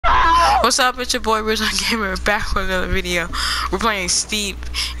What's up? It's your boy Rich Gamer back with another video. We're playing Steep.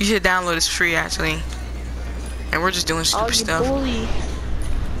 You should download it. It's free actually. And we're just doing stupid stuff. Bully.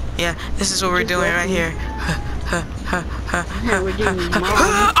 Yeah, this is what we're doing right here. We're doing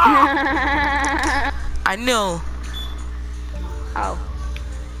I know. Oh.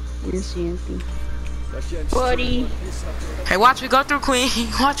 Didn't see anything. Buddy. Hey, watch me go through, Queen.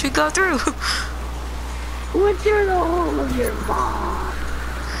 Watch me go through. Went through the hole of your mom.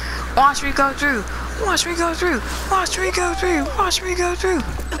 Watch me go through. Watch me go through. Watch me go through. Watch me go through.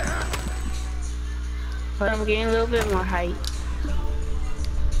 But I'm getting a little bit more height.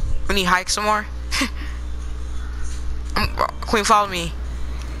 We need hike some more. Queen, follow me.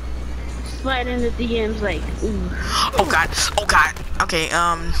 Slide in the DMs like, ooh. Oh god. Oh god. Okay,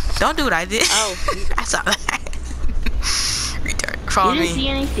 don't do what I did. Oh. I saw that. Retard. Follow You me. didn't see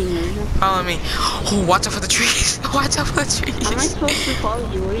anything, man. Follow me. Oh, watch out for the trees. Watch out for the trees. How am I supposed to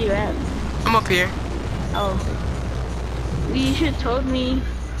follow you? Where are you at? I'm up here. Oh. You should have told me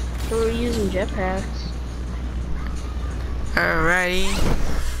we were using jetpacks. Alrighty.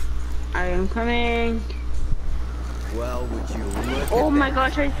 I am coming. Well, would you look Oh at my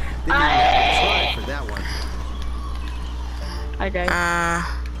that? gosh, I Try for that one. died.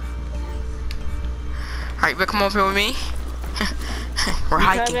 Alright, but come up here with me. We're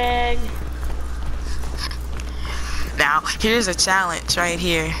hiking. Coming. Now, here's a challenge right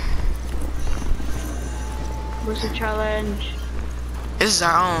here. What's the challenge? This is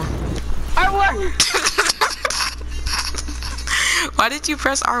our own. R1! Why did you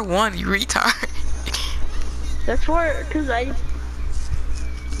press R1, you retard? That's for, cause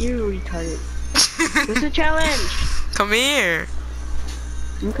you're retarded. What's the challenge? Come here.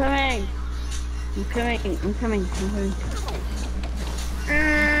 I'm coming. I'm coming. I'm coming. I'm coming.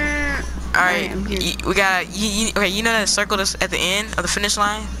 Alright, I'm here. we gotta, okay, you know that circle that's at the end of the finish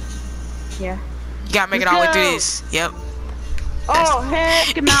line? Yeah. You gotta make Let's it all the way through go. this. Yep. Oh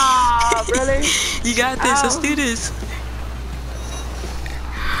heck nah, brother. You got this, let's Ow. do this.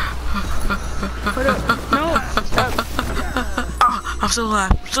 Hold up. No. Stop. Oh, I'm still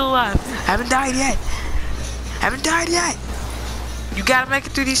alive. I'm still alive. Haven't died yet. Haven't died yet. You gotta make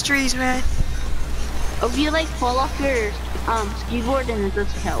it through these trees, man. If you like fall off your skateboard, then it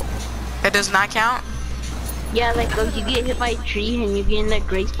doesn't count. That does not count? Yeah, like if you get hit by a tree and you get in that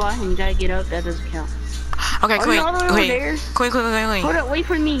gray spot and you gotta get up, that doesn't count. Okay, Oh, Queen. no, no, no, Queen. there. Queen. Hold up, wait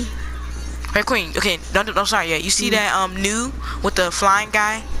for me. Hey, Queen. Okay, don't start yet. You see that new with the flying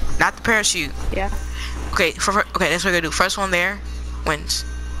guy? Not the parachute. Yeah. Okay, okay, that's what we're gonna do. First one there wins.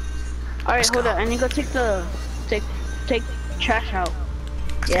 Alright, Let's hold go. up. I need to go take trash out.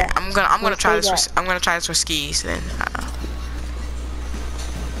 Okay, Yeah. I'm gonna Let's try do this. that. I'm gonna try this for skis. Then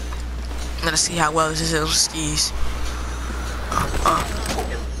I'm gonna see how well this is with skis.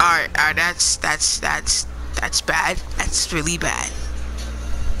 Alright, that's bad. That's really bad.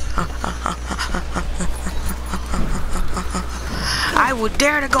 I would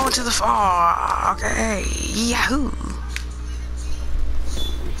dare to go into the fog. Okay, yahoo.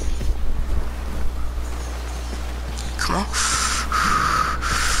 Come on.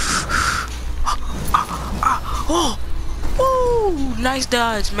 Oh, oh, nice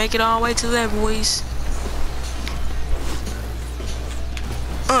dodge. Make it all the way to there, boys.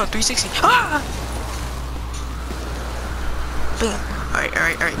 360. Ah! Bam.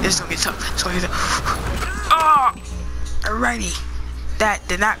 Alright. This is gonna be tough. This is gonna be tough. Oh! Alrighty. That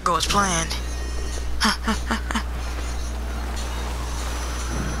did not go as planned.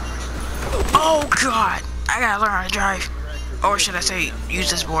 Oh god! I gotta learn how to drive. Or should I say, use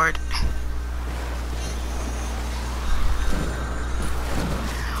this board.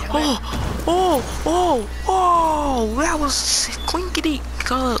 Oh, that was quinkity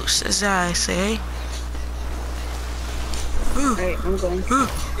close, as I say. Alright, I'm going.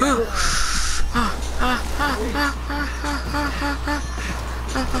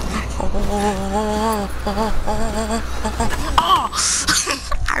 Oh!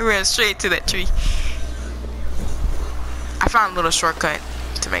 I ran straight to that tree. I found a little shortcut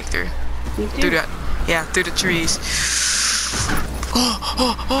to make through. Me too. Through that, yeah, through the trees.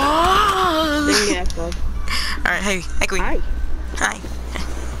 Alright, hey Queen. Hi.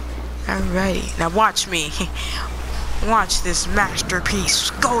 Alrighty, now watch me. Watch this masterpiece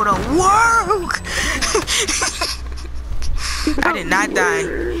go to work. I did not die.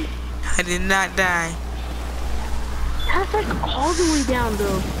 I did not die. That's like all the way down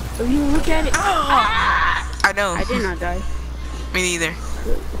though. If you look at it. I know. I did not die. Me neither.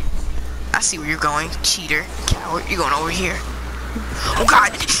 I see where you're going, cheater, coward. You're going over here. Oh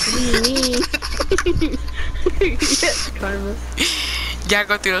God! Me. Yes, karma. You gotta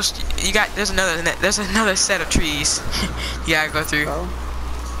go through those. There's another set of trees. You gotta go through. Oh.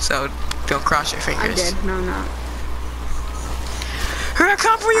 So don't cross your fingers. I'm dead. No, I'm not. Here I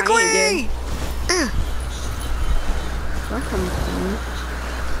come for you, I Queen. Don't come for me.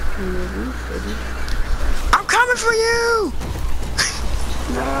 I'm coming for you.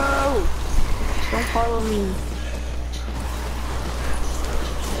 No! Don't follow me.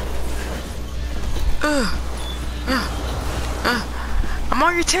 I'm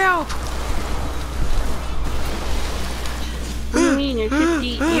on your tail. What do you mean? You're 50.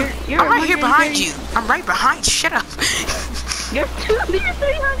 You're I'm right here behind 130. you. I'm right behind you. Shut up. You're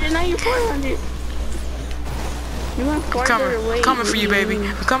 300. Now you're 400. You went farther away. I'm coming for you, baby.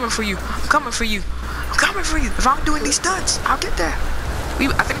 I'm coming for you. I'm coming for you. I'm coming for you. If I'm doing these stunts, I'll get there.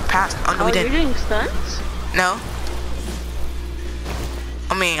 I think we passed. Oh, no, we you're didn't. doing stunts? No.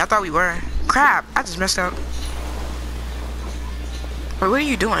 I mean, I thought we were. Crap, I just messed up. Wait, what are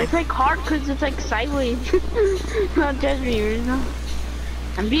you doing? It's like hard because it's like sideways. Not judge me, you know?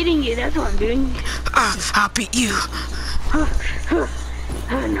 I'm beating you, that's what I'm doing. I'll beat you. No,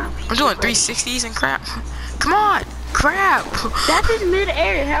 I'm doing 360s and crap. Come on, crap. that's in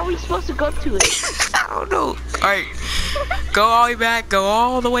mid-air. How are we supposed to go to it? I don't know. Alright, go all the way back. Go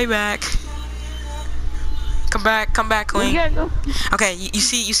all the way back. Come back, We Queen. gotta go. Okay, you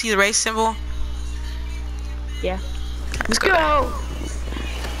see the race symbol? Yeah. Let's Go!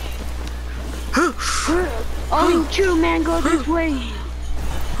 Oh, you true man, go this way.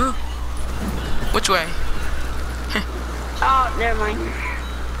 Which way? Oh, never mind.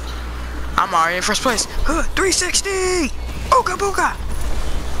 I'm already in first place. 360! Ooga booga!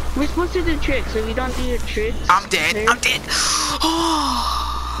 We're supposed to do tricks, so if we don't do the tricks... I'm dead. there- I'm dead.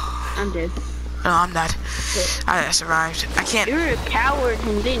 Oh. I'm dead. No, I'm not. I survived. I can't. You're a coward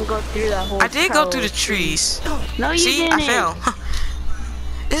and didn't go through that whole I did go through the tower. trees. No, you See, didn't. I fell.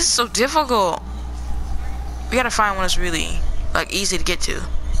 This is so difficult. We gotta find one that's really like easy to get to.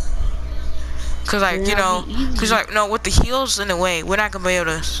 Cause like you know, cause like no, with the heels in the way, we're not gonna be able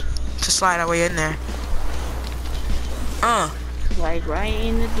to slide our way in there. Like right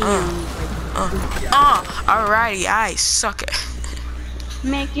in the DM. Alrighty, I suck it.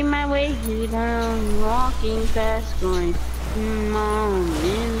 Making my way down, walking fast, going on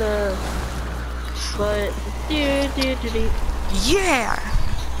in the but Yeah.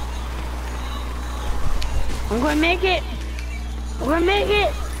 I'm gonna make it. I'm gonna make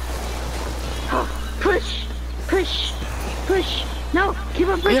it. Oh, push, push, push. No, keep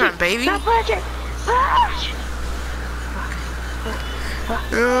on pushing. Come on, baby. Stop pushing. Push.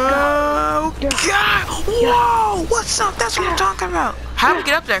 Oh God! Whoa! What's up? That's what I'm talking about. How do we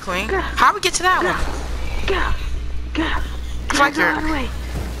get up there, Queen? How do we get to that one? Go, go. It's like Go you're. all the way.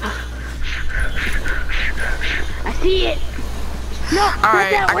 I see it. No, All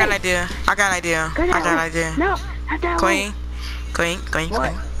right, not that I got way. an idea. I got an idea. Go I that got an way. idea. No, not that way. Queen.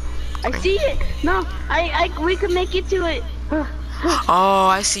 What? I see it. No, we could make it to it. Oh,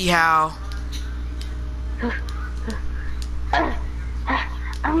 I see how.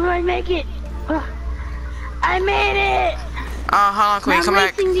 I'm going to make it. I made it. Hold on, Queen. I'm Come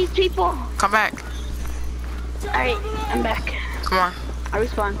back. racing these people. Come back. All right, I'm back. Come on. I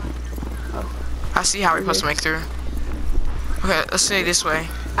respawn. I see how we're supposed to make through. Okay, let's say this way.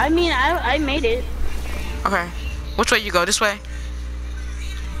 I mean, I made it. Okay. Which way you go? This way?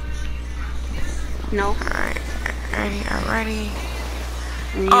 No. Alright. Alrighty.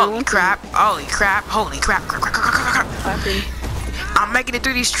 You Holy know, crap. Holy crap. Holy crap. Crap. fucking- I'm making it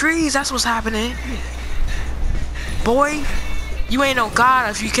through these trees. That's what's happening. Boy, you ain't no god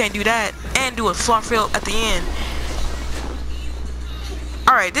if you can't do that. And do a fluff field at the end.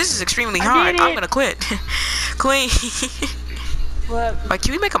 Alright, this is extremely hard. did I'm it. gonna quit. Queen. What? Like,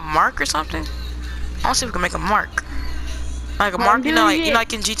 can we make a mark or something? I wanna see if we can make a mark. Like a Well, mark, I'm you know, doing it.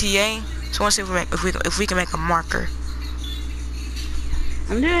 like in GTA. So I wanna see if we can make a marker.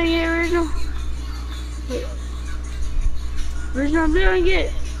 I'm doing it, Original. Original, I'm doing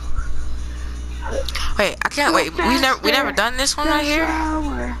it. Wait, I can't wait. We never done this one right here.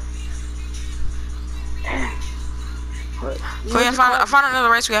 Wait, I found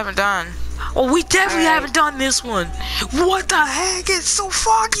another race we haven't done. Oh, we definitely Alright. haven't done this one. What the heck? It's so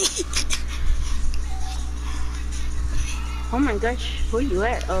foggy. Oh my gosh, where you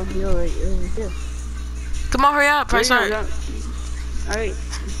at? Oh, you're right over here. Come on, hurry up, press start. Alright,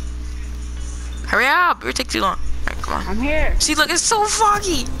 Hurry up, it'll take too long. Alright, come on. I'm here. See, look, it's so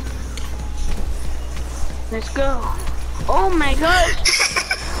foggy. Let's go. Oh my gosh.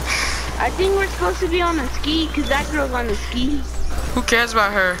 I think we're supposed to be on a ski because that girl's on the ski. Who cares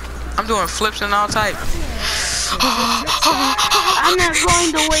about her? I'm doing flips and all type. I'm not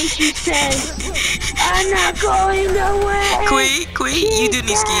going the way she says. I'm not going the way. Queen, you do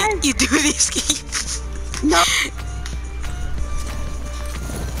need ski. says. You do need ski. No.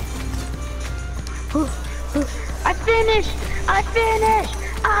 I finished. I finished.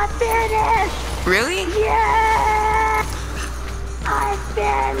 I finished. Really? Yeah. I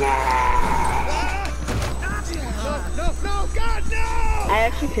finished. No, God, no! I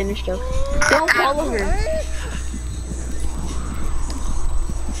actually finished though. Don't follow her.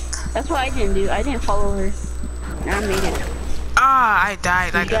 That's what I didn't do. I didn't follow her. Now I made it. Ah, I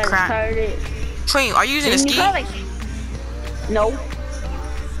died like You a guys crap. started. Queen, are you using a And you ski? got like. No,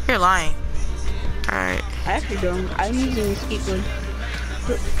 You're lying. Alright. I actually don't. I'm using a skateboard.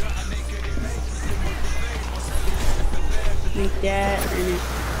 Like that, and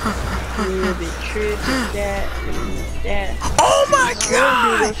a little bit trip, like that, and like that. Oh my Those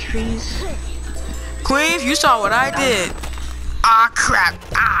god! trees. Queen, if you saw what I did. Ah, crap.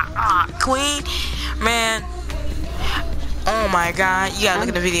 Queen, man. Oh my god. You gotta look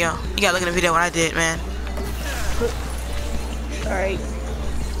at the video. You gotta look at the video what I did, man. Alright.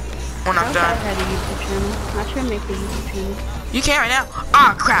 When I'm I done. had a YouTube channel. I should make a YouTube channel. You can't right now.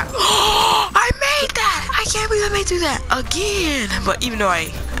 Ah, crap. I made that. I can't believe I made do that again. But even though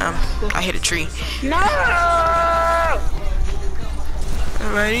I hit a tree. No!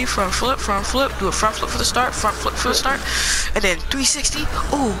 Ready? Front flip. Do a front flip for the start. Front flip for the start. And then 360.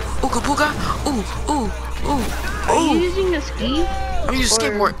 Ooh, ooga booga. Ooh. Are you using a ski? I'm using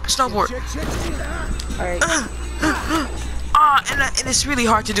Or- skateboard, snowboard. Alright. And it's really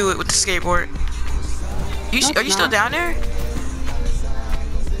hard to do it with the skateboard. Are you still down there?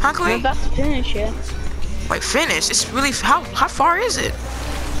 Huh, I'm Queen? about to finish, yeah. Wait, finish? It's really how far is it?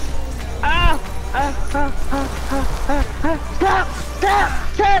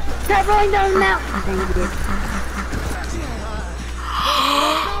 Stop rolling down the mountain.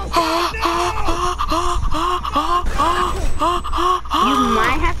 You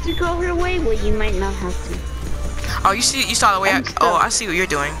might have to go her way, but you might not have to. Oh, you saw the way. I'm Oh, stuck. I see what you're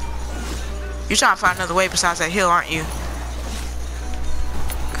doing. You're trying to find another way besides that hill, aren't you?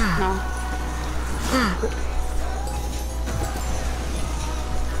 No.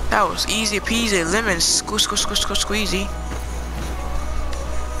 That was easy peasy, lemon squeezy.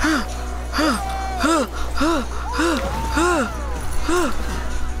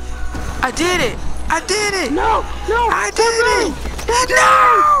 I did it! No! I did it! No!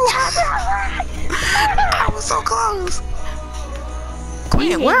 I was so close.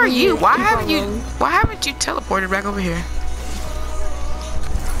 Queen, where are you? Why haven't you teleported back over here?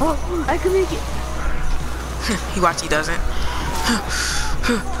 Oh, I can make it. He doesn't.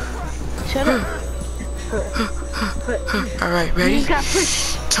 Shut up. Alright, ready? You got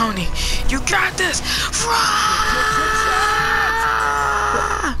pushed. Tony, you got this!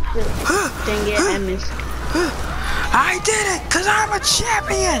 Dang it, I missed. I did it, cause I'm a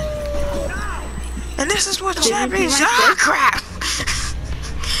champion! And this is what champions are, crap!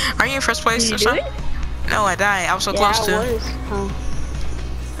 Are you in first place Did or you do something? it? No, I died. I was so Yeah, close to. I was.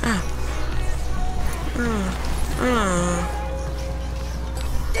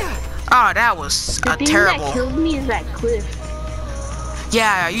 Oh, that was The a thing terrible. that killed me is that cliff.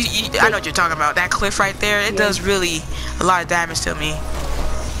 Yeah, I know what you're talking about. That cliff right there, it does really a lot of damage to me.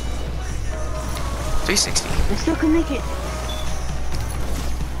 360. I still can make it.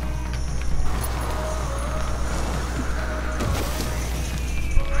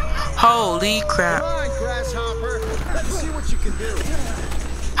 Holy crap. Come on, grasshopper. Let's see what you can do.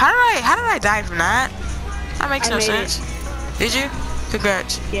 How did I die from that? That makes I no made sense. Did you?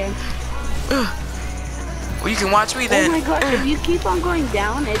 Congrats. Yeah. Well, you can watch me then. Oh my gosh, if you keep on going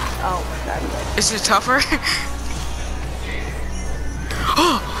down, it's... Oh, God. Is it tougher?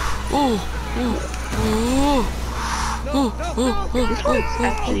 This one's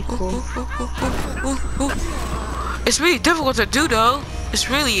actually cool. It's really difficult to do though. It's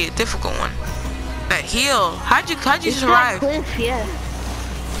really a difficult one. That hill. How'd you It's that survive? cliff, yeah.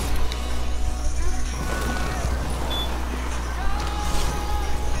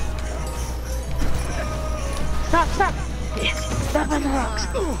 Stop! Stop on the rocks.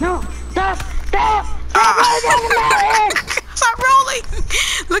 No! Stop! Stop rolling down the mountain! Stop rolling!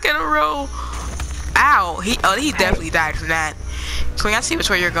 Look at him roll. Ow! He definitely died from that. Queen, I see which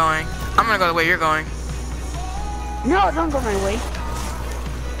way you're going. I'm gonna go the way you're going. No, don't go my way.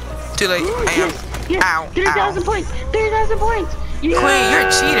 Too late. I am. Yes, Ow. 3,000 points! 3,000 points! Yeah. Queen, you're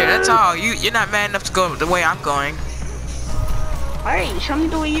a cheater. That's all. You're not mad enough to go the way I'm going. Alright, show me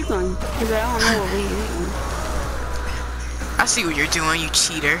the way you're going. Because I don't know what way you're going. I see what you're doing, you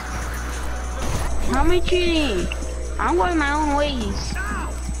cheater. How am I cheating? I'm going my own ways.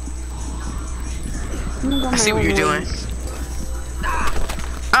 I see what you're doing.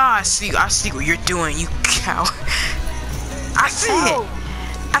 Ah, I see what you're doing, you cow. I see it.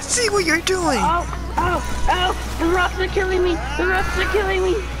 I see what you're doing. Oh, the rocks are killing me. The rocks are killing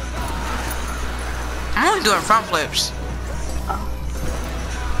me. I'm only doing front flips.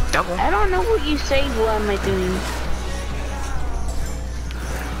 Double. I don't know what you say. What am I doing?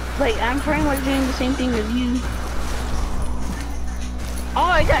 Like, I'm pretty much doing the same thing as you. Oh,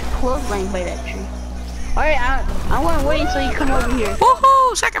 I got clotheslined by that tree. Alright, I want to wait until you come over here.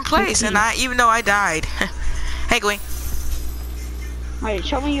 Woohoo! Second place, and even though I died. Hey, Gwen. Alright,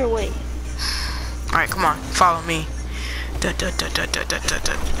 show me your way. Alright, come on, follow me.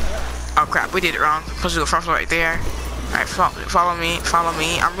 Oh crap, we did it wrong. Supposed to do a front flip right there. Alright, follow me.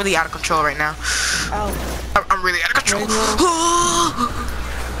 I'm really out of control right now. Oh. I'm really out of control.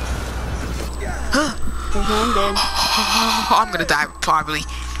 There's one dead. I'm gonna die probably.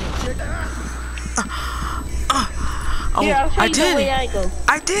 Oh, Here, I'll show I you the did way it. I go.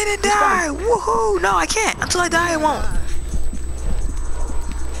 I didn't die. Woohoo! No, I can't. Until I die, I won't.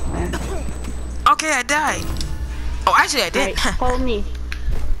 Okay, I died. Oh, actually, I did. Right, follow me.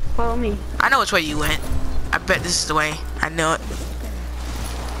 Follow me. I know which way you went. I bet this is the way. I know it.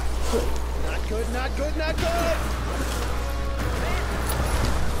 Not good, not good, not good.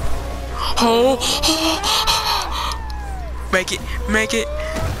 Oh! Make it.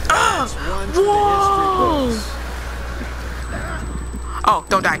 Whoa! Oh,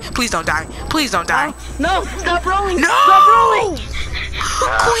 don't die. Please don't die. Please don't die. No, stop rolling. No! Stop rolling.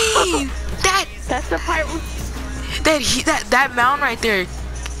 Queen! That's the part. That mountain right there.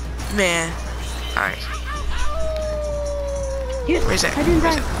 Man. Alright. Yes, Where's that? I didn't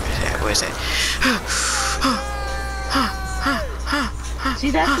die. Where's that?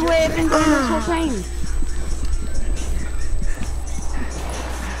 See, that's the way I've been going this whole time.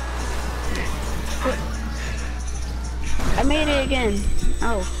 I made it again.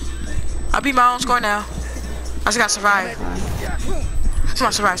 Oh. I'll beat my own score now. I just gotta survive. Come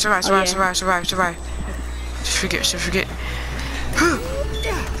on, survive. Just forget.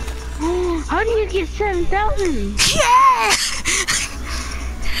 How do you get 7,000? Yeah!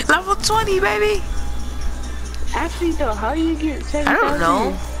 Level 20, baby. Actually, though, how do you get 7,000? I don't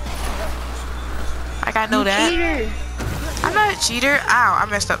know. I gotta know that. Cheater. I'm not a cheater. Ow, I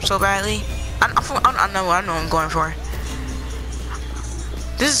messed up so badly. I know what I'm going for.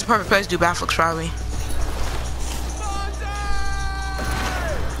 This is the perfect place to do backflips, probably.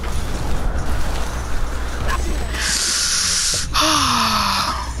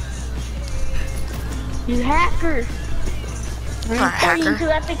 You hacker. I'm Not reporting hacker. to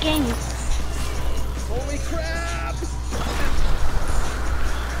Epic Games. Holy crap!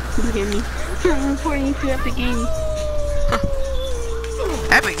 You hear me? I'm reporting to Epic Games.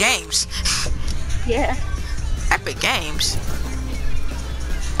 Epic Games. Yeah. Epic Games.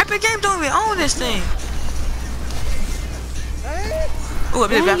 Epic Games don't even own this thing. Ooh, I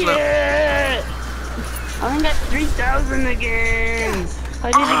did a backflip. Yeah. I only got 3,000 again. How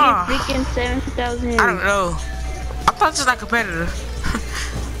did I get freaking 7,000? I don't know. I thought this was not competitive.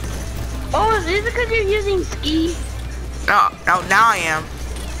 Oh, is it because you're using ski? No, now I am.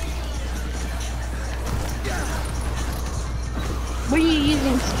 Were you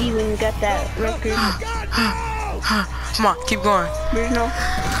using ski when you got that record? Come on, keep going. There's no.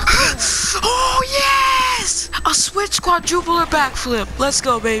 Oh yes! A switch quadruple or backflip. Let's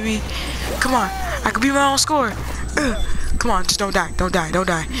go, baby. Come on, I can beat my own score. Come on, just don't die. Don't die.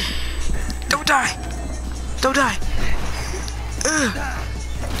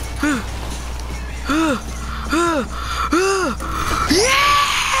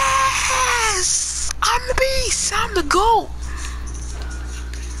 Yes! I'm the beast. I'm the GOAT.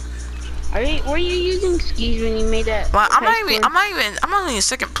 Were you using skis when you made that? Well, I'm only in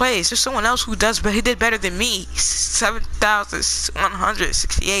second place. There's someone else who did better than me.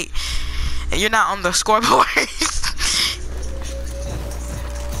 7,168. And you're not on the scoreboard.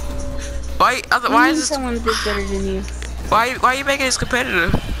 Why is this? Someone did better than you. Why are you making this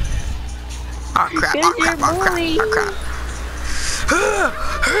competitive? Oh crap!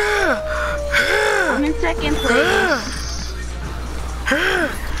 I'm in second place.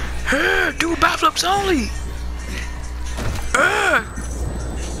 Do backflips only.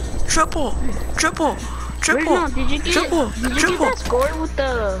 Triple. Did you get that score with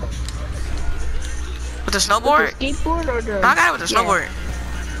the snowboard? With the skateboard or the? No, I got it with the snowboard.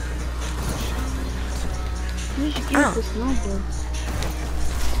 You should get the snowboard.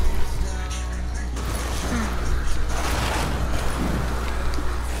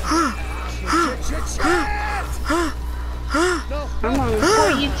 I'm gonna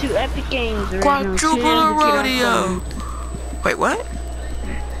report you to Epic Games right now. Quadruple rodeo. Wait, what?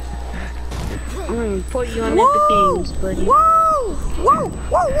 I'm gonna report you on Epic Games, buddy. Whoa! Whoa!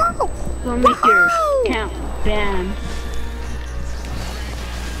 Whoa! Whoa! Gonna make your account ban.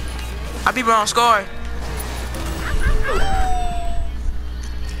 I beat my own score.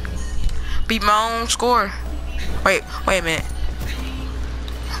 Beat my own score. Wait a minute.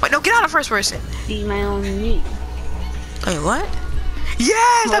 Wait, no, get out of first person. Be my own meat. Wait, what?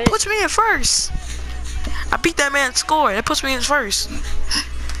 Yes, that What? puts me in first. I beat that man's score. That puts me in first.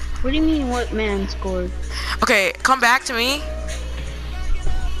 What do you mean, what man scored? Okay, come back to me.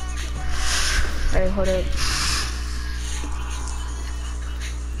 Alright, hold up.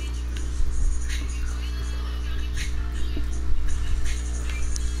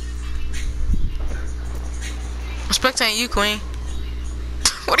 I'm spectating you, Queen.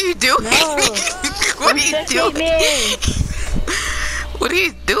 What are you doing? No. What are you Spectate doing? me. What are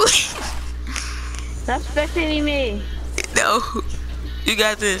you doing? Stop spectating me. No, you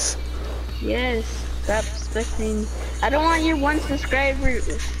got this. Yes, stop spectating. I don't want your one subscriber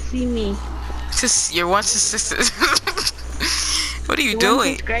to see me. Just your one sister. What are you Your doing?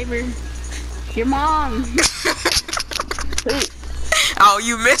 one subscriber. Your mom. Wait, Oh,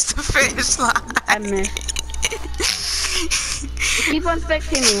 you missed the finish line. I missed. Keep on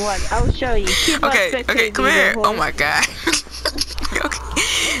spectating me. What? I will show you. Keep on Okay, spectating come me, here. little Oh my god. Okay.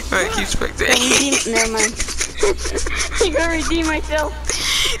 Alright, keep spectating. Never mind. I'm gonna redeem myself.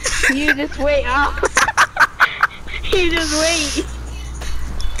 You just wait. Oh. You just wait.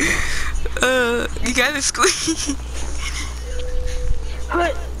 You got to squeeze.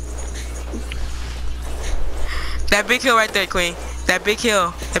 What? That big hill right there, Queen. That big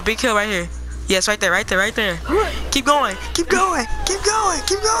hill. That big hill right here. Yes, right there, right there, right there. Keep going. Keep going. Keep going.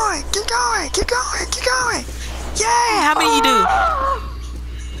 Keep going. Keep going. Keep going. Keep going. Yeah. How many you do?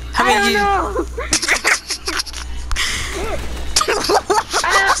 How many you know.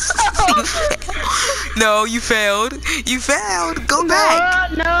 No, you failed. You failed. Go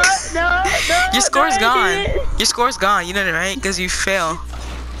back. No. Your score's I gone. didn't. Your score's gone. You know that, right? Because you fail.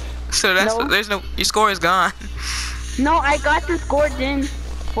 So that's No. there's no. Your score is gone. No, I got the score, then.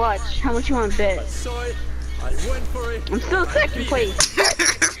 Watch. How much you want to bet? Saw it. I went for it. I'm still second place.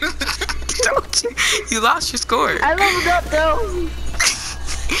 Don't you? You lost your score. I leveled up though.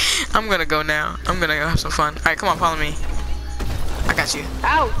 I'm gonna go now. I'm gonna go have some fun. All right, come on, follow me. I got you.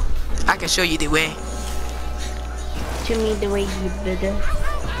 Ow. I can show you the way. Show me the way you better.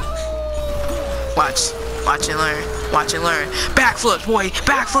 Watch. Watch and learn. Watch and learn. Backflips, boy.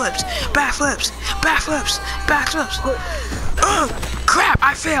 Backflips. Backflips. Backflips. Backflips. Crap,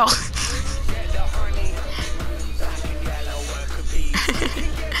 I failed.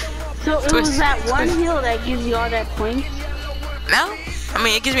 So it Twist, was that one twist. hill that gives you all that points? No? I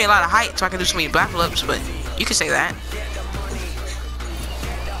mean, it gives me a lot of height so I can do so many backflips, but you can say that.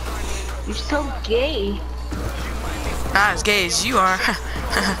 You're so gay. Not as gay as you are.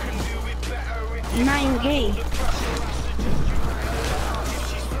 You're not even gay.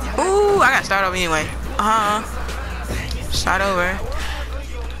 Ooh, I gotta start over anyway. Start over.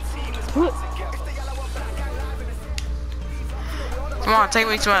 What? Come on, take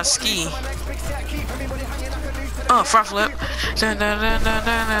me to my ski. Oh, front flip.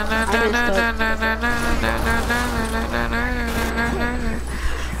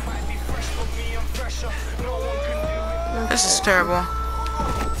 This is terrible.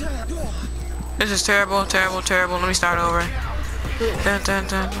 This is terrible, terrible, terrible. Let me start over.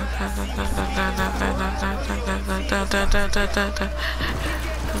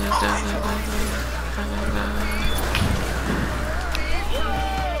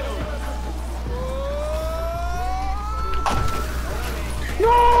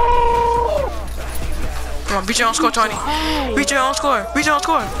 No! Come on, beat your own score, Tony. Beat your own score. Beat your own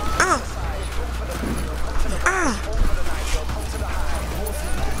score.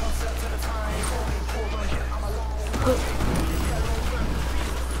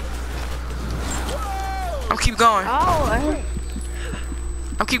 I'm keep going. Oh,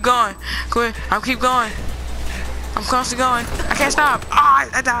 I'm keep going. Quit. I'm keep going. I'm constantly going. I can't stop. Ah,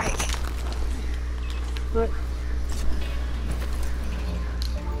 I died. What?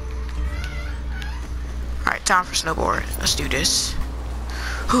 Alright, time for snowboard. Let's do this.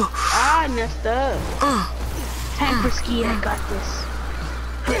 I messed up. Time for ski, I got this.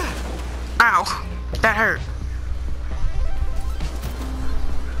 Ow. That hurt.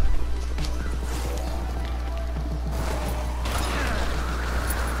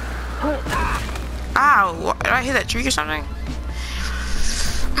 Ow. Did I hit that tree or something?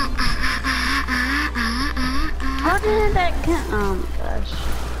 did that count? Oh my gosh.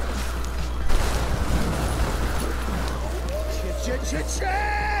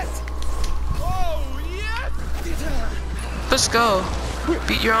 Shit! Oh, yeah! Let's go.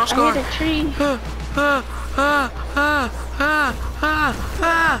 Beat your own I score. hit a tree. Let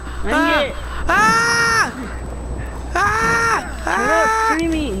me get it. Shut up,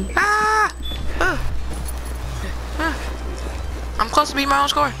 screaming. I'm close to beating my own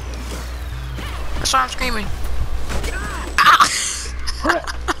score. That's why I'm screaming. Ah!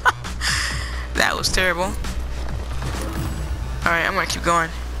 That was terrible. Alright, I'm gonna keep going.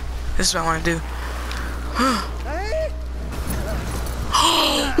 This is what I want to do.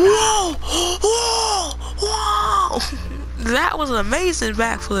 Whoa! Whoa! Whoa! That was an amazing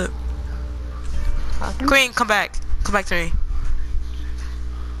backflip. Queen, come back. Come back to me.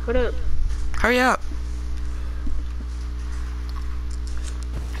 What up? Hurry up.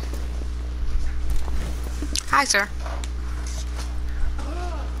 Hi, sir.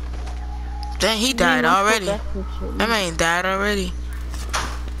 Dang, he died already. That man died already.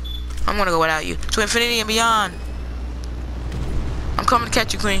 I'm gonna go without you. To infinity and beyond. I'm coming to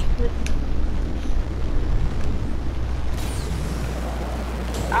catch you, Queen.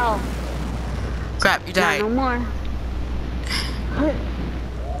 Oh. Crap, you died. No more.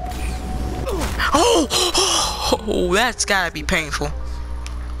 Oh, that's gotta be painful.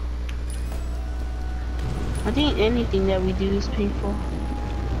 I think anything that we do is painful.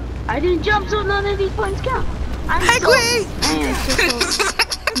 I didn't jump, so none of these points count. Hey, Queen! I am so close.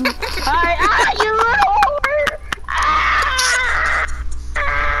 You little whore!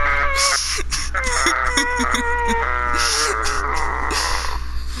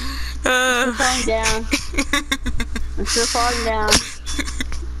 I'm falling down. I'm still falling down.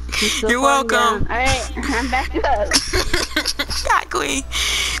 You're welcome. Alright, I'm back up. God, Queen.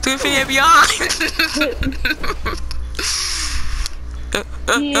 To infinity and beyond.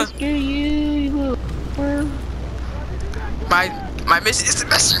 Yeah, screw you, little whore. My mission is to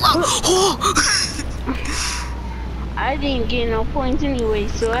mess you up. I didn't get no points anyway,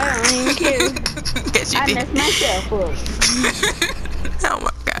 so I don't even care. Yes, you I did. messed myself up. Oh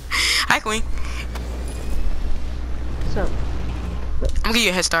my God. Hi, Queen. So, I'm gonna give you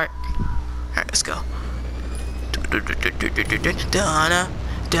a head start. Alright, let's go.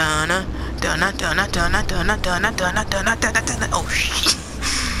 Oh shit.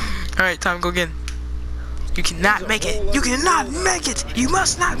 Alright, time to go again. You cannot make it. You cannot make it. You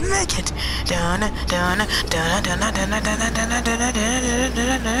must not make it. No!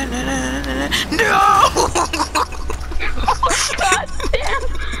 God damn.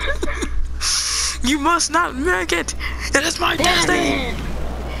 You must not make it. It is my destiny. Damn it.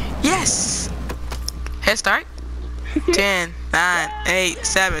 Yes. Head start. 10, 9, 8,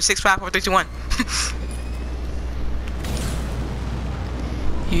 7, 6, 5, 4, 3, 2, 1.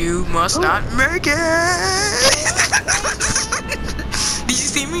 You must not make it. Did you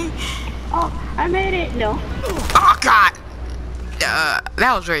see me? Oh, I made it. No. Oh God.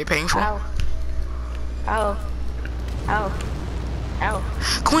 That was very painful. Ow. Ow. Ow. Ow.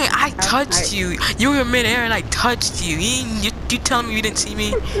 Queen, I touched Alright. you. You were midair and I touched you. You telling me you didn't see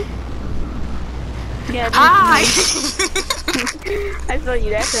me? Yeah. Hi. I saw you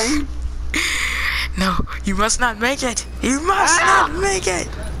that time. No, you must not make it. You must not make it.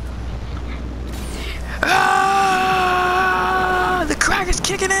 Ah, the crack is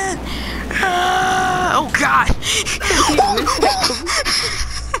kicking in. Ah, oh God.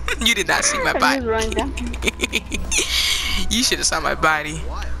 You did not see my I body. just run down. You should have saw my body.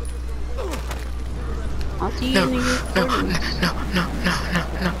 I'll see you No, in the no, recording.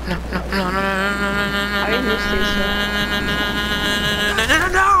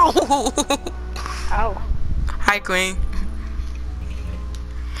 No. Ow. Hi, Queen.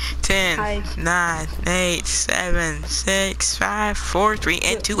 10, Hi. 9, 8, 7, 6, 5, 4, 3,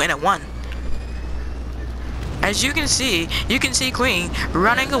 and 2, and a 1. As you can see Queen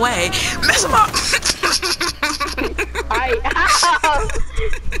running away. Mess him up! Ow.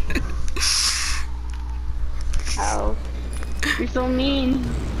 Ow. You're so mean.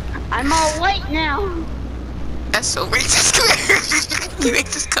 I'm all white now. That's so racist. You make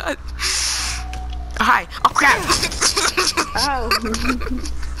this cut. Oh, hi. Oh crap. Ow.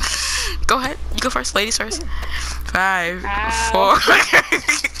 Go ahead. You go first. Ladies first. 5, Ow.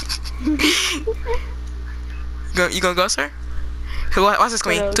 4. You gonna go, sir? Watch this,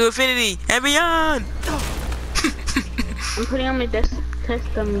 Queen. Hello. To infinity and beyond. I'm putting on my test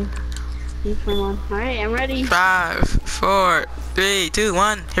dummy. Alright, I'm ready. 5, 4, 3, 2,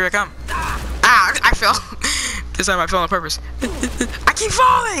 1. Here I come. Ah, I fell. This time I fell on purpose. I keep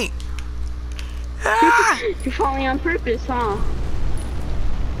falling. Ah! You're falling on purpose, huh?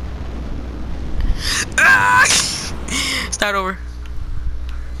 Ah! Start over.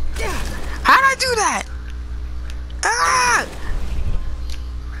 How'd I do that? Ah!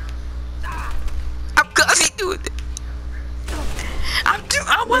 I'm gonna do it.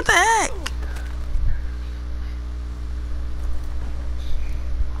 Oh, what the heck?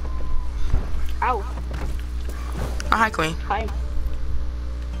 Ow. Oh, hi, Queen. Hi.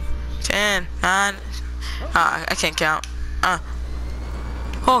 10, 9. I can't count.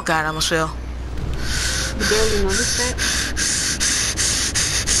 Oh God, I almost fell. You barely noticed that?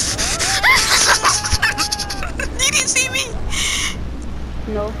 You didn't see me?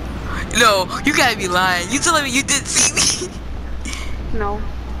 No. No, you gotta be lying. You telling me you didn't see me? No.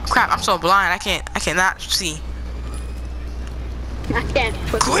 Crap, I'm so blind. I cannot see. I can't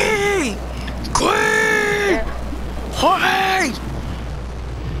put Queen! Queen! Yeah. Hey!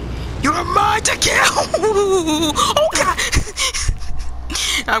 You're mine to kill! Oh God!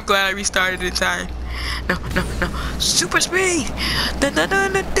 I'm glad I restarted in time. No. Super speed! Queen!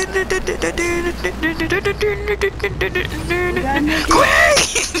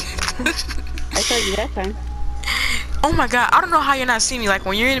 I saw you that time. Oh my God, I don't know how you're not seeing me. Like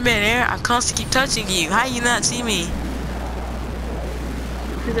when you're in midair, I constantly keep touching you. How you not see me?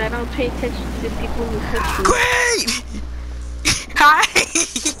 Because I don't pay attention to people who touch me. Queen! Hi!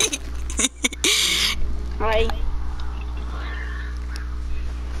 Hi.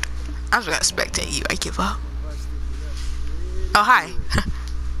 I'm just gonna spectate you. I give up. Oh, hi.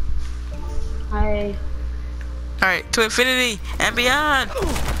 Hi. Alright, to infinity and beyond.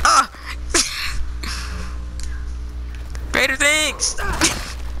 Greater things.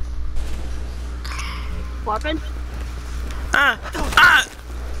 What happened?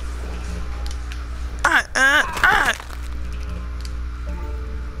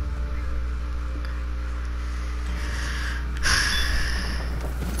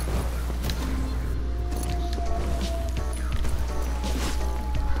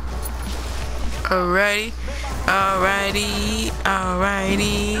 Alrighty.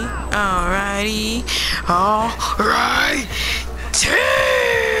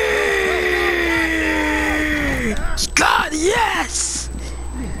 God, yes!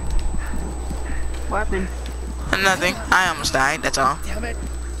 What happened? Nothing. I almost died, that's all. Damn it.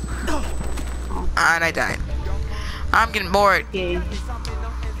 And I died. I'm getting bored. Okay.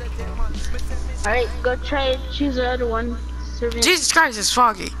 Alright, go try it. Choose the other one. Servant. Jesus Christ, it's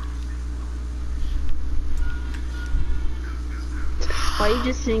foggy. Why are you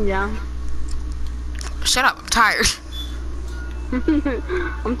just sitting down? Shut up, I'm tired.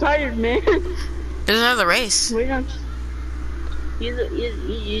 I'm tired, man. There's another race. We don't.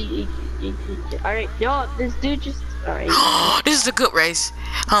 Alright, yo, this dude just. Alright. This is a good race.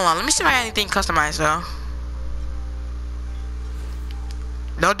 Hold on, let me see if I got anything customized though.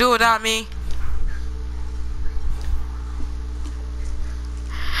 Don't do it without me.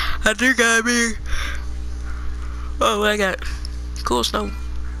 I think I mean. Oh, what I got? Cool snow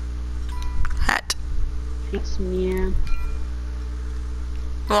hat. Thanks, man.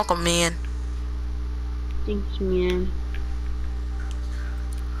 Welcome, man. Thanks, man.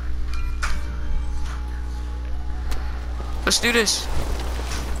 Let's do this.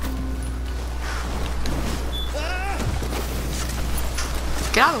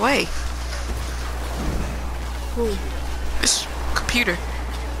 Get out of the way. Ooh. This computer.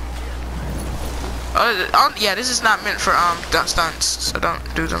 Yeah, this is not meant for stunts, so don't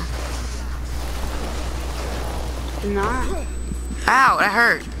do them. Not. Ow, that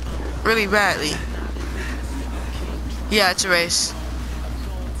hurt really badly. Yeah, it's a race.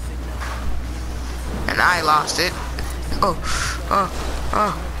 And I lost it.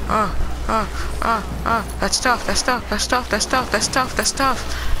 That's tough.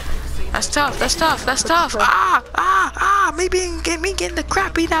 Maybe getting the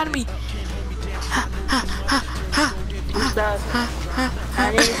crap beat out of me. I'm stuck.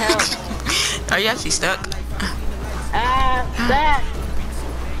 I need help. Are you actually stuck? That.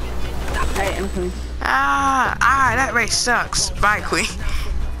 Alright, I'm coming. That race sucks. Bye, Queen.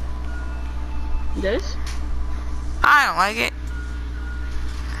 This? I don't like it.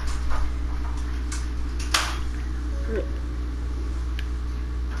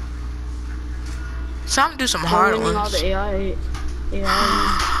 So I'm gonna do some hard ones. All the AI. Yeah.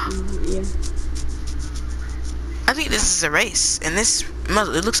 I think this is a race, and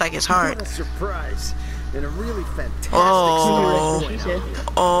it looks like it's hard. What a surprise. And a really fantastic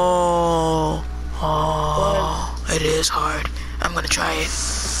It is hard. I'm gonna try it.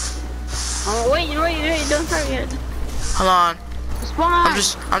 Oh, wait, don't start yet. Hold on. Spawn! I'm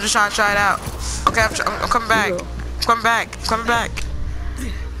just trying to try it out. Okay, I'm coming back. I'm coming back. I'm coming back.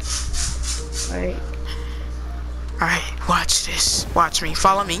 Alright. Alright, watch this. Watch me.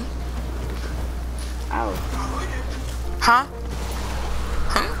 Follow me. Ow. Huh?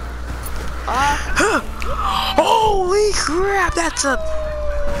 Holy crap, that's a...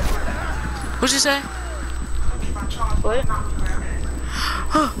 What'd you say? What?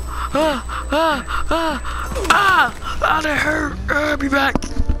 That hurt. Be back.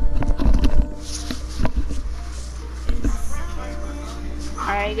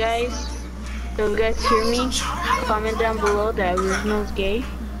 Alright guys, so you guys hear me? Comment down below that Original's gay.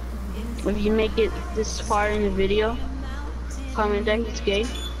 If you make it this far in the video, comment that he's gay.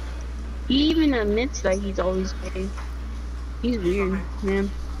 He even admits that he's always gay. He's weird, man.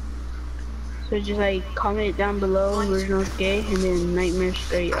 So just like comment down below Original's gay and then Nightmare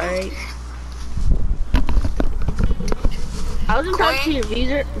straight, alright? I wasn't talking to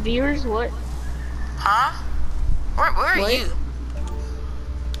your viewers, what? Huh? Where are What? you?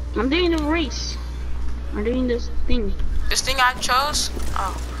 I'm doing the race. I'm doing this thing. This thing I chose?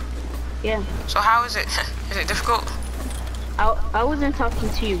 Oh. Yeah. So how is it? Is it difficult? I wasn't talking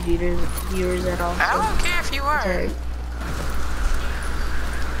to your viewers at all. I don't care if you were. Sorry.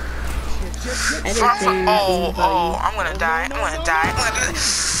 I didn't say anything about I'm gonna die. I'm gonna die.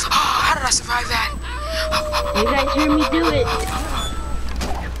 How did I survive that? you. You guys hear me do it?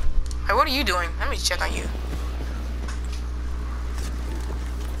 Hey, what are you doing? Let me check on you.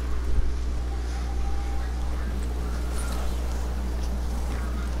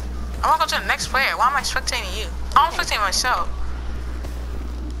 I wanna go to the next player. Why am I spectating you? I'm spectating myself.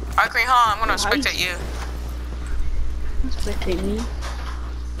 Alright, Green, hold on. I'm gonna spectate you. Don't spectate me.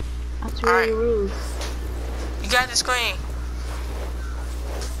 That's Alright. really rude. You got this, Green.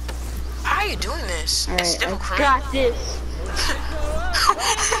 How are you doing this? It's Alright, difficult for I me. got this.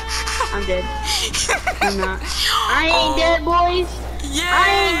 I'm dead. I'm not. I ain't dead, boys. Yeah. I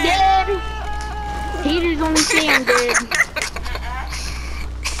ain't dead. Haters only say I'm dead.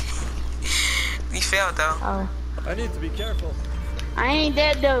 You failed though. Oh. I need to be careful. I ain't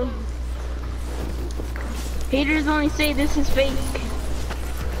dead though. Haters only say this is fake.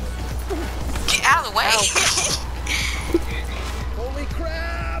 Get out of the way. Holy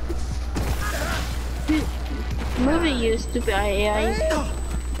crap! Move it, you stupid AI.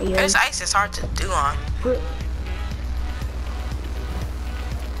 This ice is hard to do on.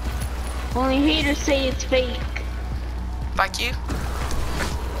 Only haters say it's fake. Like you?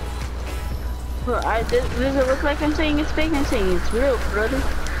 Well, does it look like I'm saying it's fake? I'm saying it's real, brother.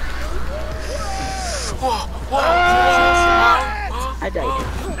 Whoa, whoa. I died.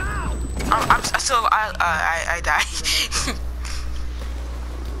 I died.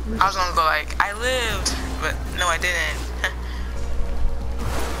 I was gonna go like, I lived, but no, I didn't.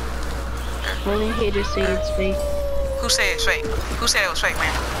 Only haters say it's fake. Who said it's fake? Who said it was fake,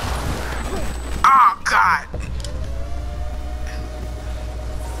 man? Oh, God.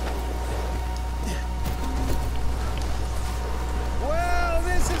 Well,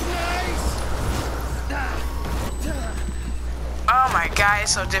 this is nice. Oh my God,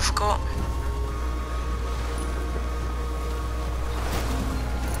 it's so difficult.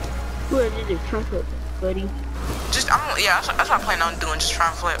 Who did the front flip, buddy? Yeah, that's what I plan on doing, just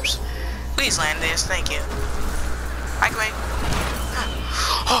front flips. Please land this, thank you. Hi, Queen.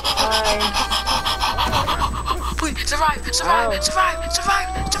 Please, survive,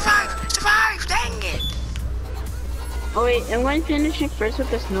 dang it. Oh wait, I'm going to finish it first with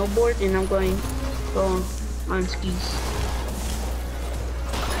the snowboard, and I'm going to go on skis.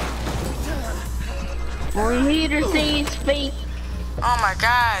 Only haters say it's fake. Oh my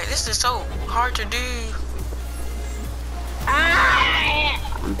God, this is so hard to do.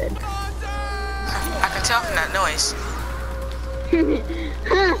 I'm dead. I can tell from that noise. I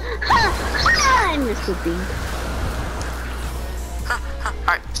missed the thing.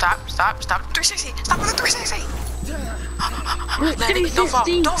 Alright, stop the 360, stop with the 360. Let it, don't fall,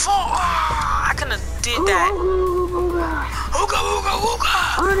 360. don't fall. Oh, I couldn't have did that. Ooga.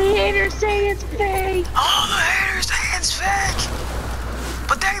 All the haters say it's fake. All the haters say it's fake.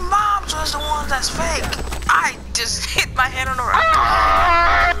 But their moms was the ones that's fake. I just hit my head on the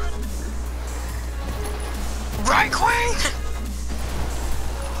right. Right, Queen?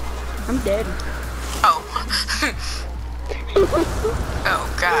 I'm dead. Oh. Oh,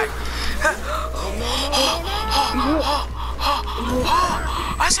 God.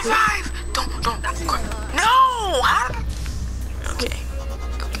 I survived. Don't. No. How did... Okay.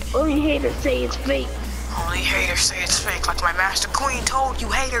 Only haters say it's fake. Only haters say it's fake, like my master queen told you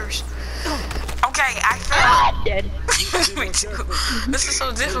haters. Okay, I failed. Dead. Me too. This is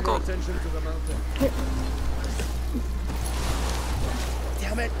so difficult. Attention to the mountain.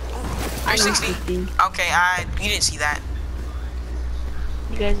 Damn it. 360? Okay, you didn't see that.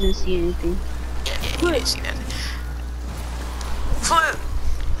 You guys didn't see anything. Yeah, you didn't see that. Flip!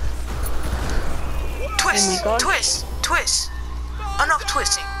 Twist! God. Twist! Twist! Enough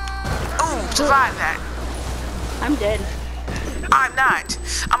twisting. Ooh, survive that. I'm dead. I'm not.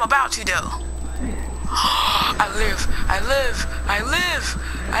 I'm about to though. I live. I live. I live.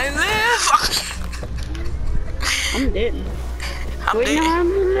 I live. I'm dead. I'm Wait, dead. no,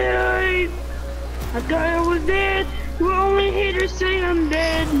 I'm alive. I thought I was dead. Well, only haters say I'm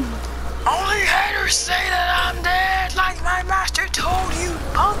dead. Only haters say that I'm dead, like my master told you,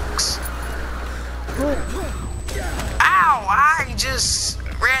 punks. Ow! I just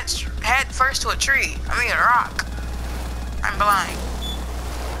ran head first to a tree. I mean a rock. I'm blind.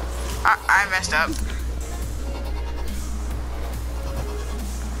 I messed up.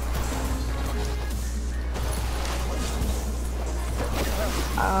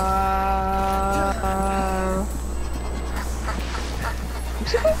 I'm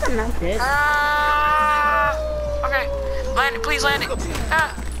surprised I'm not dead. Okay, land it, please land it.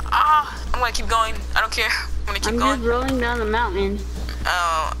 I'm gonna keep going. I don't care. I'm gonna keep I'm going. just rolling down the mountain.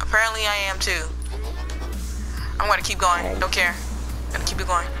 Oh, apparently I am too. I'm gonna keep going. Don't care. Gonna keep it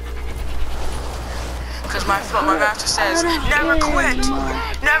going. Because my master says, never quit,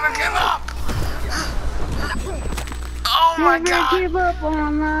 never give up. Oh my God. Never give up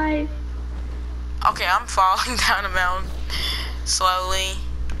on life. Okay, I'm falling down the mountain slowly,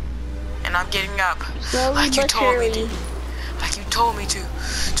 and I'm getting up. Slowly Like you but told me surely. to. Like you told me to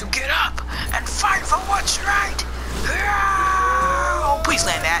get up and fight for what's right. Oh, please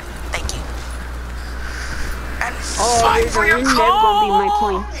land that. Thank you. And fight for your That's cause. gonna be my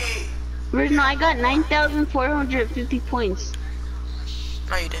point. Original, I got 9,450 points.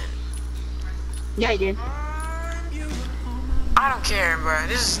 No, you didn't. Yeah, I did. I don't care, bro.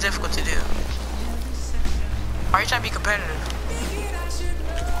 This is difficult to do. Why are you trying to be competitive?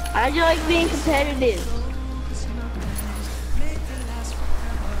 I just like being competitive.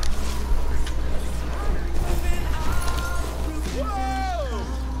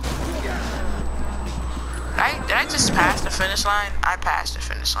 Did I just pass the finish line? I passed the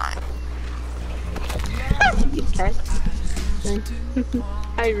finish line. Okay.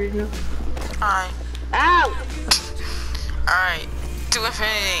 Hi, Original. Alright. Ow! Alright. To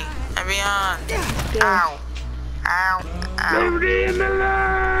infinity and beyond. Go. Ow. Ow. Ow. Leave me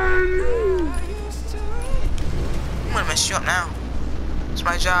alone! I'm gonna mess you up now. It's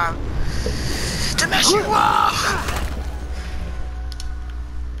my job to mess you up.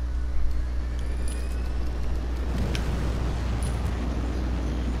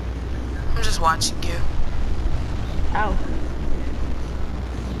 I'm just watching you. Ow.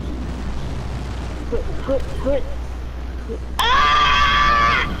 Put.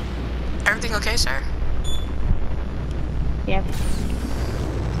 Ah! Everything okay, sir? Yeah.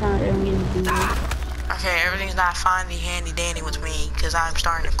 I'm gonna do that. Okay, everything's not fine, handy dandy with me because I'm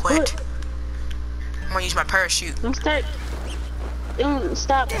starting to quit. I'm gonna use my parachute. Don't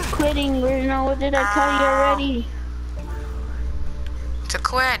stop quitting, Bruno. What did I tell you already? To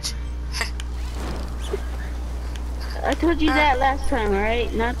quit. I told you that last time,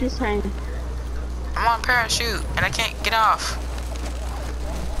 alright? Not this time. I'm on parachute and I can't get off.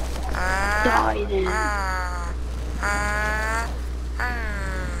 Die then.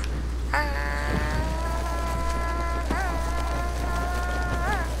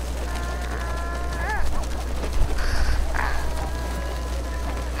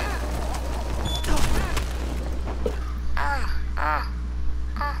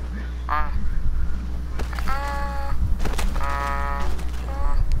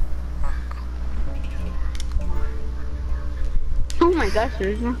 Oh my gosh,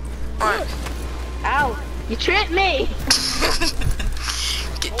 Original. What? Ow! You tripped me!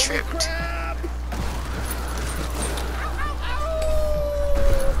 Get tripped.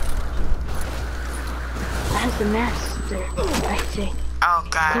 As the master, I say, Oh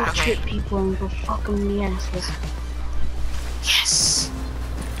God, go okay. trip people and go fuck them in the asses. Yes.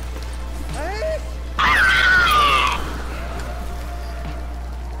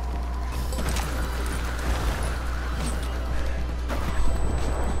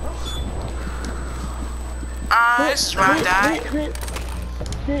 This is where I died.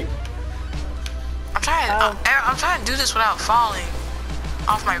 I'm trying to do this without falling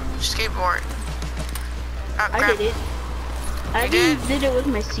off my skateboard. I did it. I did it with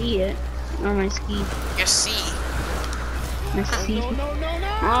my ski yet. Or my ski. Your C. My ski.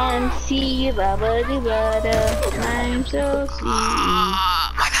 I'm C, baba di bada. I'm so C.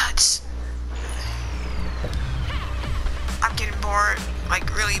 My nuts.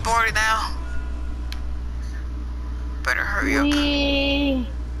 bored now. Better hurry up.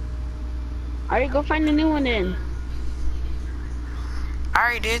 Alright, go find a new one then. I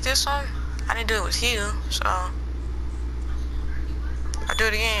already did this one. I didn't do it with you, so I'll do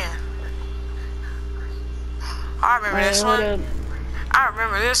it again. I remember this one. I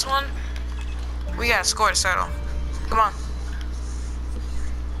remember this one. We got a score to settle. Come on.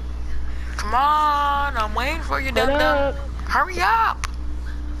 Come on, I'm waiting for you, dum-dum. Hurry up.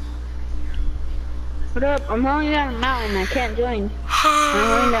 What up? I'm rolling down a mountain. I can't join. I'm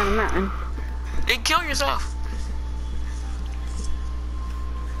rolling down a mountain. Then kill yourself.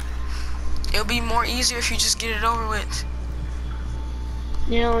 It'll be more easier if you just get it over with.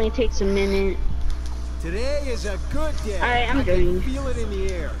 It only takes a minute. Today is a good day. Alright, I'm joining. Feel it in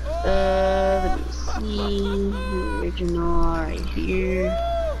the air. Let me see. Original right here.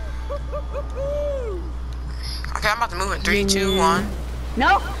 Okay, I'm about to move in 3, 2, 1.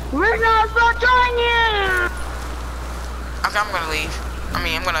 Nope, Original's not joining you! Okay, I'm gonna leave.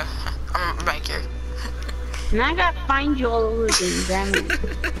 I'm back here. And I gotta find you all over again, damn it.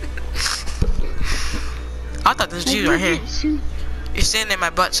 I thought this was you right here. You're sitting in my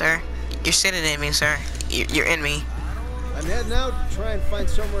butt, sir. You're sitting in me, sir. You're in me. I'm heading out to try and find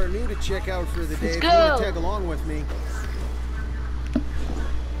somewhere new to check out for the day. If you want to tag along with me.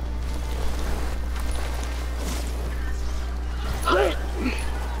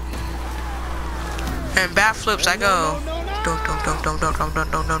 And backflips, I go. Don't.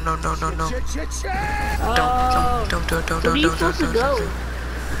 Where are you supposed to go?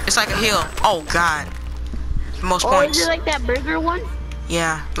 It's like a hill. Oh God. The most Oh, points. is it like that burger one?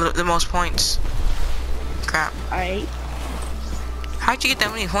 Yeah, the most points. Crap. Alright. How'd you get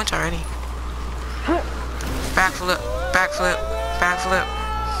that many points already? Backflip, backflip, backflip,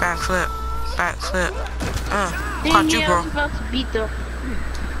 backflip, backflip. Caught you, bro. I was about to beat the...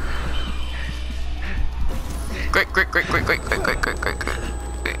 Great. The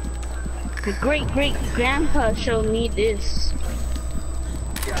great grandpa showed me this.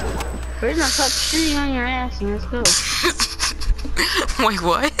 Where's my pup sitting on your ass? And let's go. Wait,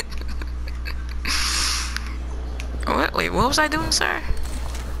 what? Wait, what was I doing, sir?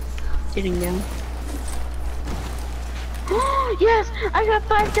 Sitting down. Yes! I got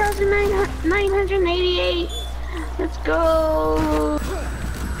 5,988! Let's go!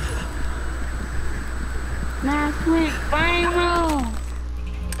 Math went viral!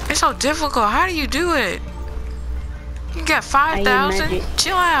 It's so difficult. How do you do it? You got 5,000?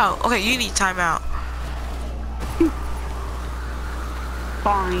 Chill out. Okay, you need timeout.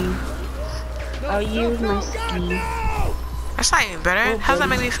 Fine. I'll use my ski. That's not even better. How does that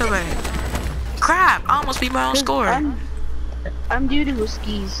make me feel better? Crap! I almost beat my own score. I'm due to go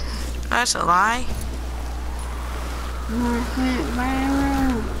skis. That's a lie. Math went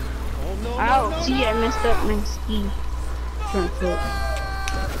viral. Oh, see, I messed up my ski. Front foot.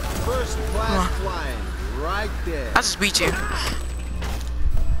 First class flying, right there. I just beat you.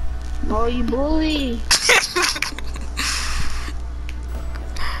 Oh, you bully.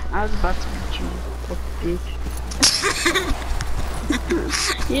 I was about to beat you, fuck bitch.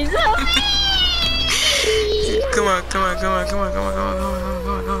 You so mean! Come on.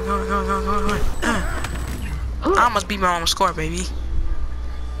 I almost beat my own score, baby.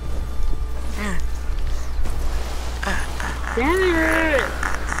 Damn it!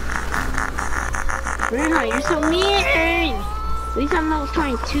 Bruno, you're so mean! At least I'm level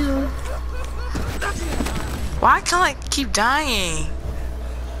 22. Why can't I keep dying?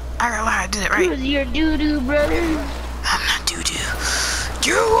 I gotta lie, I did it right. Who's your doo-doo, brother? I'm not doo-doo.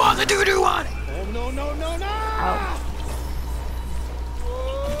 You are the doo-doo one! Oh, no. Oh.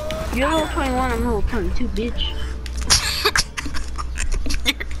 You're level 21, I'm level 22, bitch.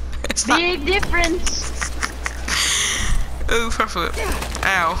 It's Big difference! Ooh, front flip.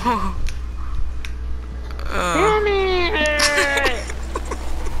 Ow. Damn it!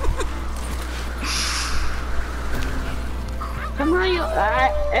 Come on, you.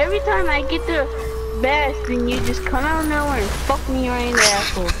 Every time I get the best, then you just come out of nowhere and fuck me right in the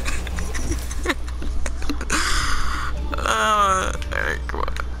asshole.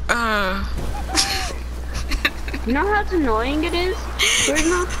 You know how annoying it is?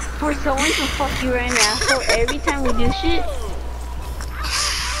 For someone to fuck you right in the asshole every time we do shit?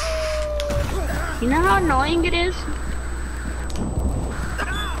 You know how annoying it is?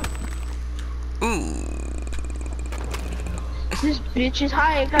 Ooh. This bitch is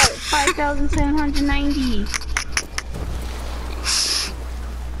high. I got 5,790.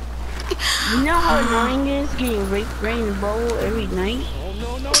 You know how annoying it is getting raped right in the bowl every night? Oh,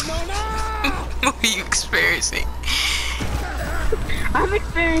 no. What are you experiencing? I'm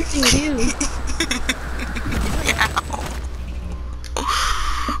experiencing you.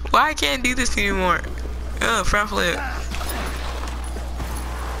 Why I can't do this anymore? Oh, front flip.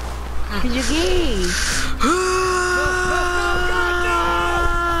 Cause you're gay.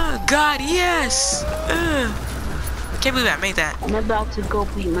 God, yes. Can't believe I made that. I'm about to go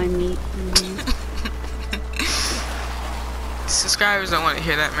beat my meat. Subscribers don't want to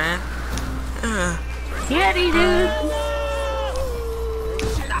hear that, man. Yeah, they do.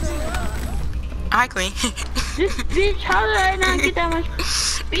 Hi, Queen. This bitch, how did I not get that much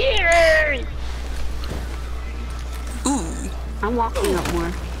spears? Ooh. I'm walking up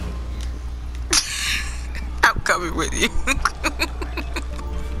more. I'm coming with you.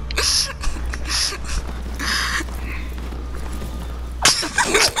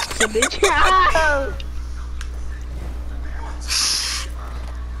 The bitch out.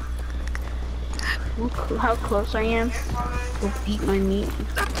 Look how close I am. Go beat my meat.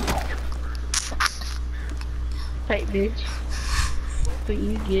 Tight bitch. What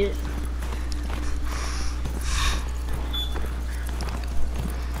you get.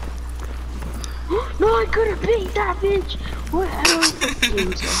 No, I could have beat that bitch. What? I don't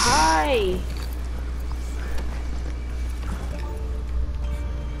aim so high.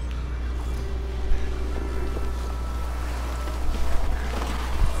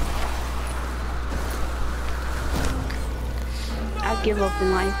 I give up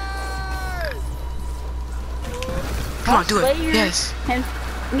in life. Come on, do it. Yes. And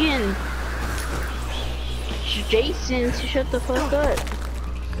again, Jason, shut the fuck up.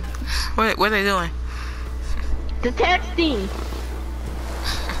 What are they doing? The texting.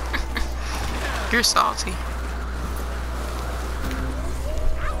 You're salty.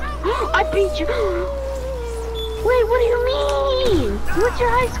 I beat you. Wait, what do you mean? What's your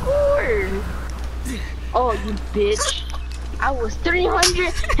high score? Oh, you bitch. I was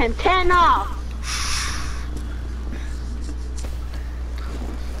 310 off.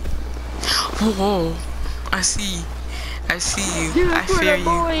 Whoa. I see. I see you. Dude, I fear you.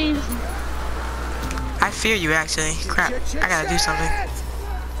 boys. I fear you, actually. Crap. I gotta do something.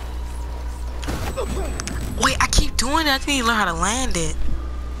 Wait, I keep doing it. I need to learn how to land it.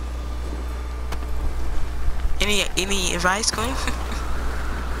 Any advice, Queen?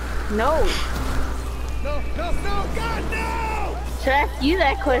 No. No, God, no! Should I ask you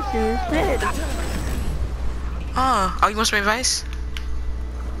that question instead? Oh, you want some advice?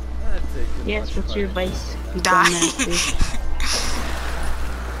 Yes, what's your advice? You Die. dumbass bitch.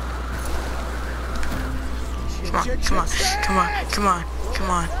 Come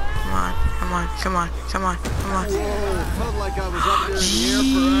on. Whoa, felt like I was up there in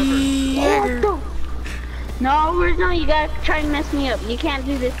the air forever. What the? No, no, you gotta try and mess me up. You can't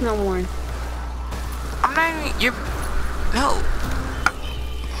do this no more. I'm not even, no.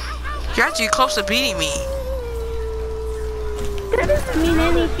 You're actually close to beating me. That doesn't mean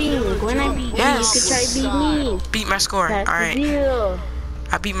anything. When I beat you, you could try to beat me. Beat my score. That's Alright. the deal.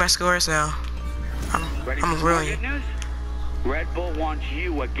 I beat my score, so I'm gonna ruin you. Red Bull wants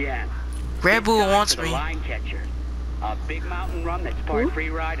you again. Red Bull wants me. Line catcher. A big mountain run that's part free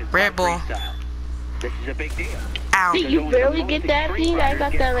ride and Red Bull. freestyle. This is a big deal. Ow. Did you barely get that thing? I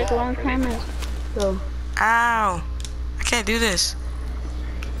got that like a long time ago. So. Ow. I can't do this.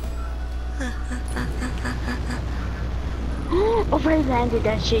 If I landed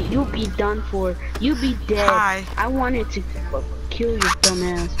that shit, you'll be done for. You'll be dead. Hi. I wanted to kill your dumb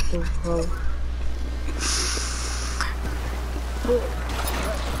ass, bro.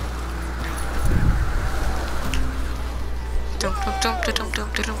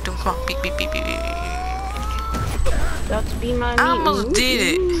 Come on, beep. That's be my I almost did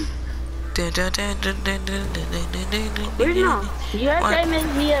it. Where's no? You guys mess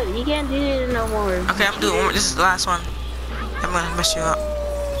me up. You can't do it no more. Okay, I'm doing one. This is the last one. I'm gonna mess you up.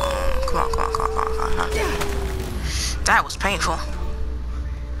 Come on. That was painful.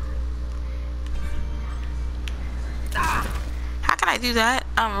 How can I do that?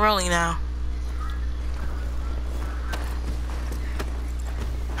 I'm rolling now.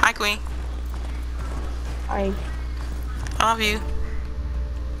 Hi, Queen. I love you.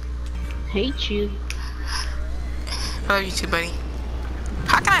 hate you. I love you too, buddy.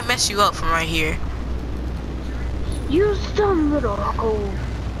 How can I mess you up from right here? You some little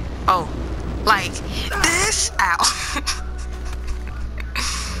Oh, like this? Ow.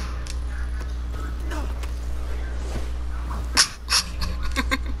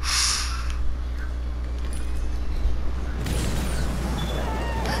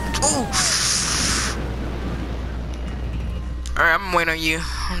 Alright, I'm waiting on you.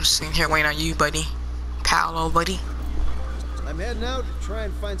 I'm just sitting here waiting on you, buddy. Paolo, buddy. Let heading out to try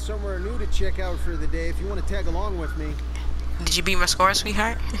and find somewhere new to check out for the day if you want to tag along with me. Did you beat my score,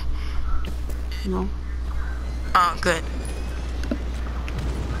 sweetheart? No. Oh, good.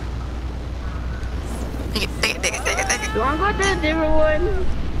 Take it. You wanna go to a different one?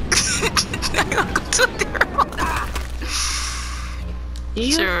 I'm gonna go to a different one. Do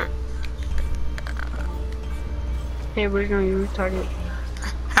you? Sure. Hey, we're going to retarded.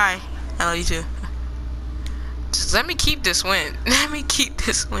 Hi. Hello, you too. Just let me keep this win. Let me keep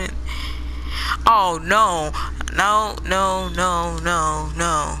this win. Oh, no. No.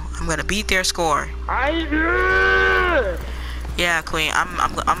 I'm gonna beat their score. Yeah, Queen.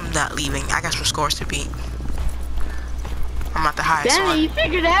 I'm not leaving. I got some scores to beat. I'm not the highest Damn, one. you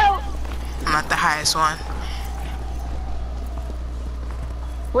figured out. I'm not the highest one.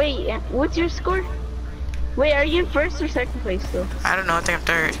 Wait, what's your score? Wait, are you in first or second place still? I don't know. I think I'm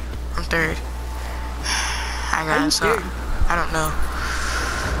third. I'm third. I Are you got some. third? I don't know.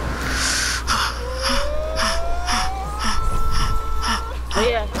 Oh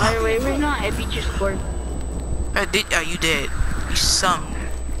yeah, by the way, right now I beat your score. Oh, you did. You sung.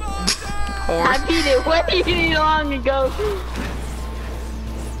 Whore. I beat it way long ago.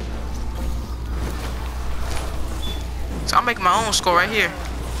 So I'll make my own score right here.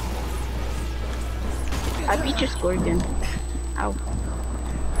 I beat your score again. Ow.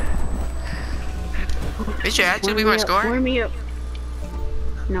 Did you actually beat my score? Warm me up.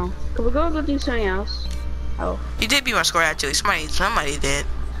 No. Can we go do something else? Oh. You did beat my score actually. Somebody did.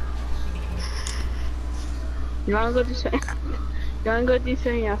 You wanna go do something? You wanna go do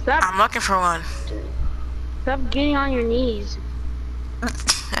something else? Stop. I'm looking for one. Stop getting on your knees.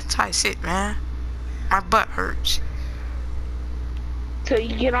 That's how I sit, man. My butt hurts. So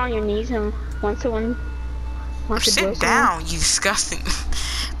you get on your knees and once someone wants to blow Sit down, you disgusting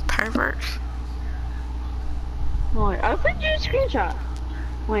pervert. someone. I'll send you a screenshot.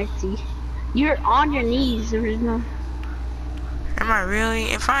 Wait, see. You're on your knees. There's no. Am I really?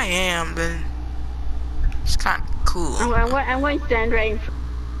 If I am, then it's kind of cool. I'm going to stand right in front.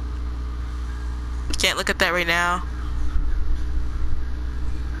 Can't look at that right now.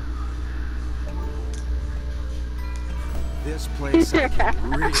 This place I can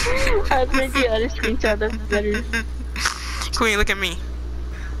really I'll send you other screenshot. That's better. Queen, look at me.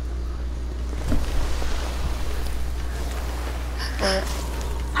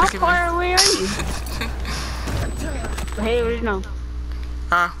 How Look at far away are you? Hey, original.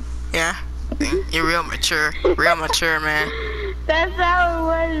 Huh? Yeah. You're real mature. Real mature, man. That's how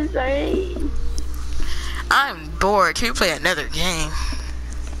it was, alright? I'm bored. Can we play another game?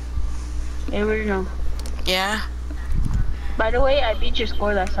 Hey, original. Yeah? By the way, I beat your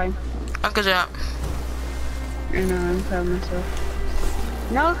score last time. Oh, good job. I know, I'm proud of myself.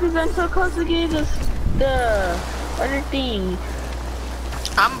 No, because I'm so close to getting this, the other thing.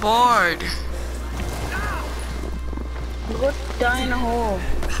 I'm bored. You go die in a hole.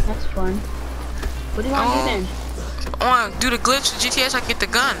 That's fun. What do you want to do then? I want to do the glitch with GTA so I can get the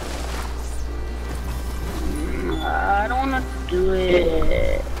gun. I don't want to do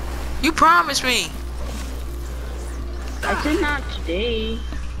it. You promised me. I said not today.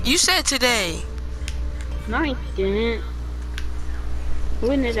 You said today. No, I didn't.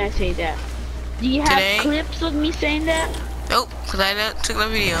 When did I say that? Do you have Today? clips of me saying that? Nope, because I took the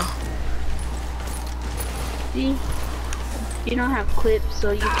video. See? You don't have clips,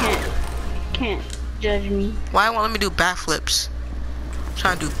 so you can't judge me. Why won't let me do backflips? I'm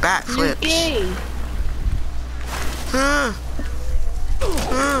trying to do You're backflips. gay.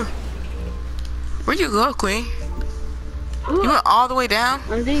 Where'd you go, Queen? Ooh, You went all the way down?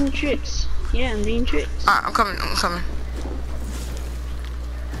 I'm doing tricks. Yeah, I'm doing tricks. Alright, I'm coming.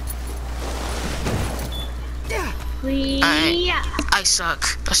 Please. Alright. I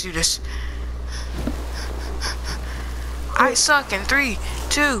suck. Let's do this. I suck in 3,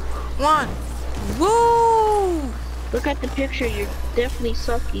 2, 1. Woo! Look at the picture. You're definitely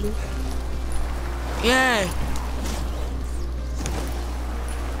sucking. Yay.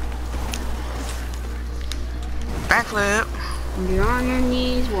 Backflip. You're on your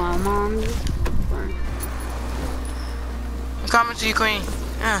knees while mom's. I'm coming to you, Queen.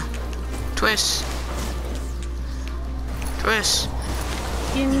 Yeah. Twist. Twist.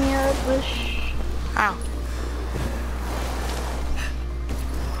 Give me a push. Ow.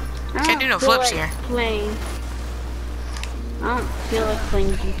 I Can't do no don't feel flips like here. Playing. I don't feel like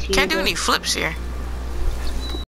playing GTA. Can't do any flips here.